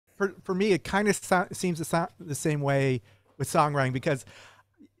for me, it kind of seems to sound the same way with songwriting because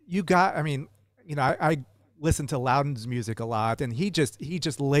you got, I mean, I listen to Loudon's music a lot, and he just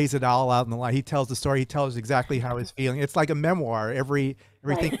lays it all out in the line. He tells the story. He tells exactly how he's feeling. It's like a memoir. Everything.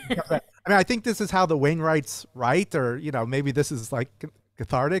 Right. I mean, I think this is how the Wainwrights write, or maybe this is like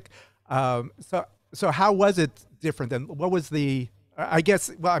cathartic. So how was it different? And what was the? I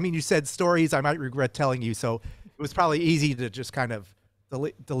guess. Well, I mean, you said stories I might regret telling you, so it was probably easy to just kind of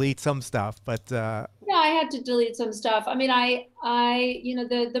delete some stuff. But Yeah, I had to delete some stuff. I mean,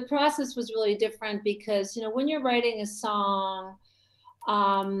 the process was really different because, when you're writing a song,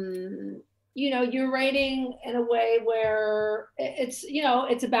 um, you're writing in a way where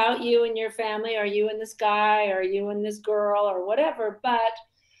it's about you and your family, or you and this guy, or you and this girl, or whatever. But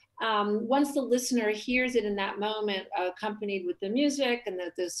once the listener hears it in that moment, accompanied with the music and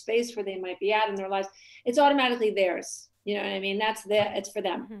the space where they might be at in their lives, it's automatically theirs. You know what I mean? It's for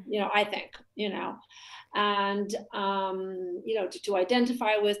them, I think, and, to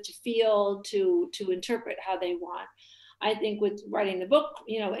identify with, to feel, to interpret how they want. I think with writing the book,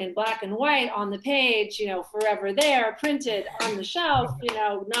 in black and white on the page, forever there, printed on the shelf,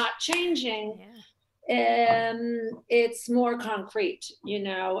 not changing. Yeah. It's more concrete, and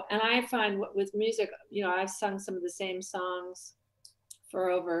I find with music, I've sung some of the same songs for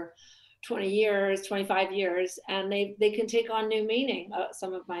over 20 years, 25 years, and they can take on new meaning.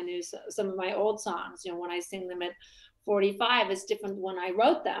 Some of my old songs, when I sing them at 45 is different when I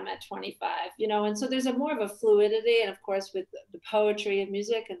wrote them at 25, and so there's a more of a fluidity. And of course, with the poetry of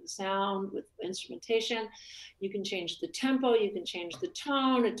music and the sound with instrumentation, you can change the tempo, you can change the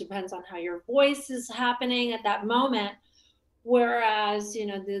tone. It depends on how your voice is happening at that moment. Whereas,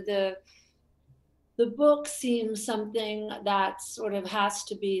 the book seems something that sort of has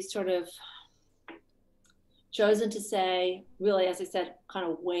to be sort of chosen to say, really, as I said, kind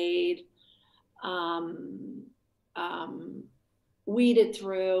of weighed, weeded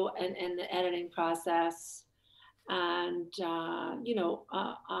through and the editing process. And,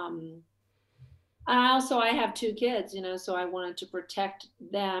 I have two kids, so I wanted to protect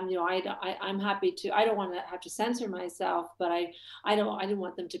them. I'm happy to, I don't want to have to censor myself, but I didn't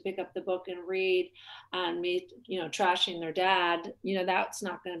want them to pick up the book and read and me, trashing their dad, that's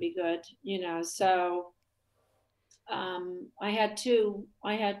not going to be good, so, I had to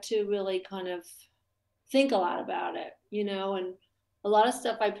really kind of think a lot about it, and a lot of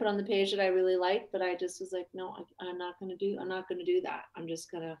stuff I put on the page that I really liked, but I just was like, no, I'm not going to do that. I'm just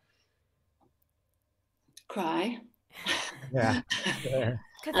going to cry. yeah.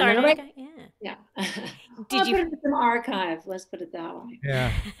 Cathartic. Yeah. Did you put it in some archive? Let's put it that way.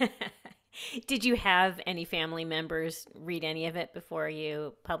 Yeah. Did you have any family members read any of it before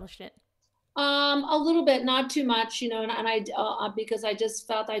you published it? A little bit, not too much, and I because I just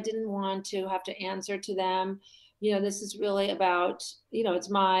felt I didn't want to have to answer to them. This is really about, it's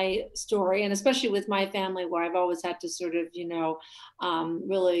my story, and especially with my family, where I've always had to sort of,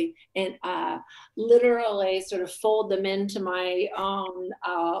 really and literally sort of fold them into my own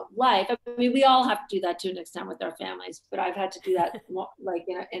life. I mean, we all have to do that to an extent with our families, but I've had to do that more, like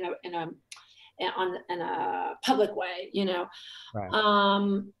in a public way,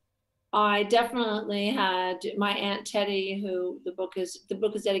 Right. I definitely had my Aunt Teddy, who the book is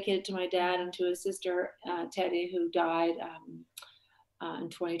dedicated to my dad and to his sister, Teddy, who died in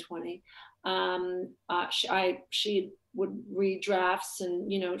 2020. She would read drafts,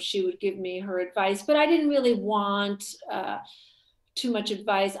 and, she would give me her advice, but I didn't really want too much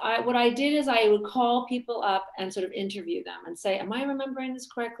advice. What I did is I would call people up and sort of interview them and say, am I remembering this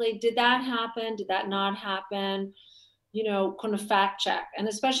correctly? Did that happen? Did that not happen? Kind of fact check. And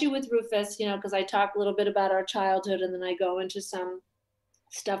especially with Rufus, because I talk a little bit about our childhood, and then I go into some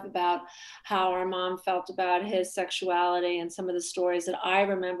stuff about how our mom felt about his sexuality and some of the stories that I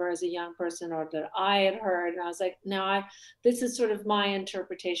remember as a young person or that I had heard. And I was like, no, this is sort of my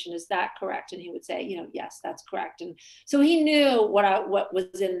interpretation. Is that correct? And he would say, yes, that's correct. And so he knew what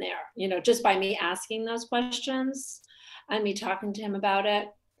was in there, just by me asking those questions and me talking to him about it.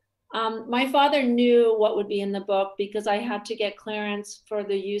 My father knew what would be in the book because I had to get clearance for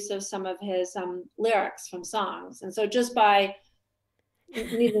the use of some of his lyrics from songs. And so just by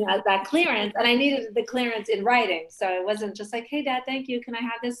needing that clearance, and I needed the clearance in writing. So it wasn't just like, hey, Dad, thank you. Can I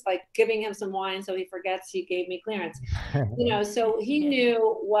have this? Like giving him some wine so he forgets he gave me clearance. So he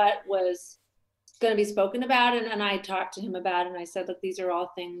knew what was going to be spoken about. And I talked to him about it. And I said, look, these are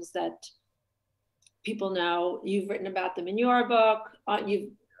all things that people know. You've written about them in your book.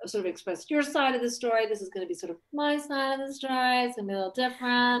 You've sort of expressed your side of the story. This is going to be sort of my side of the story. It's going to be a little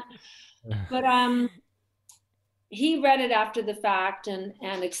different. But he read it after the fact and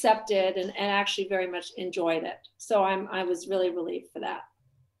accepted and actually very much enjoyed it. So I was really relieved for that.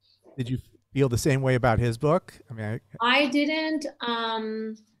 Did you feel the same way about his book? I mean, I didn't.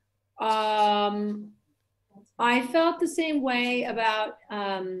 I felt the same way about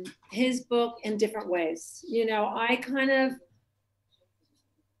his book in different ways. You know, I kind of,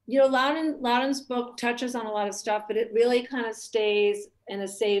 you know, Loudon's book touches on a lot of stuff, but it really kind of stays in a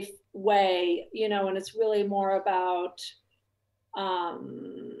safe way, you know, and it's really more about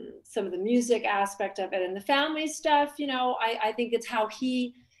some of the music aspect of it and the family stuff. You know, I think it's how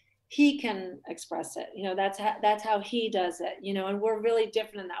he can express it. You know, that's how he does it. You know, and we're really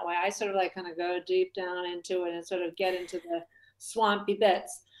different in that way. I sort of like kind of go deep down into it and sort of get into the swampy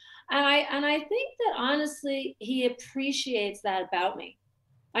bits. And I think that honestly, he appreciates that about me.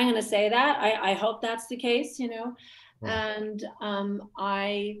 I'm going to say that. I hope that's the case, you know. yeah. And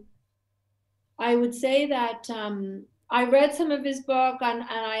I would say that I read some of his book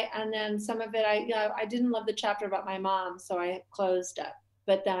and then some of it I didn't love the chapter about my mom, so I closed it.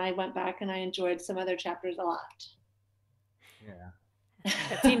 But then I went back and I enjoyed some other chapters a lot. Yeah.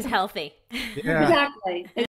 That seems healthy. Yeah. Exactly.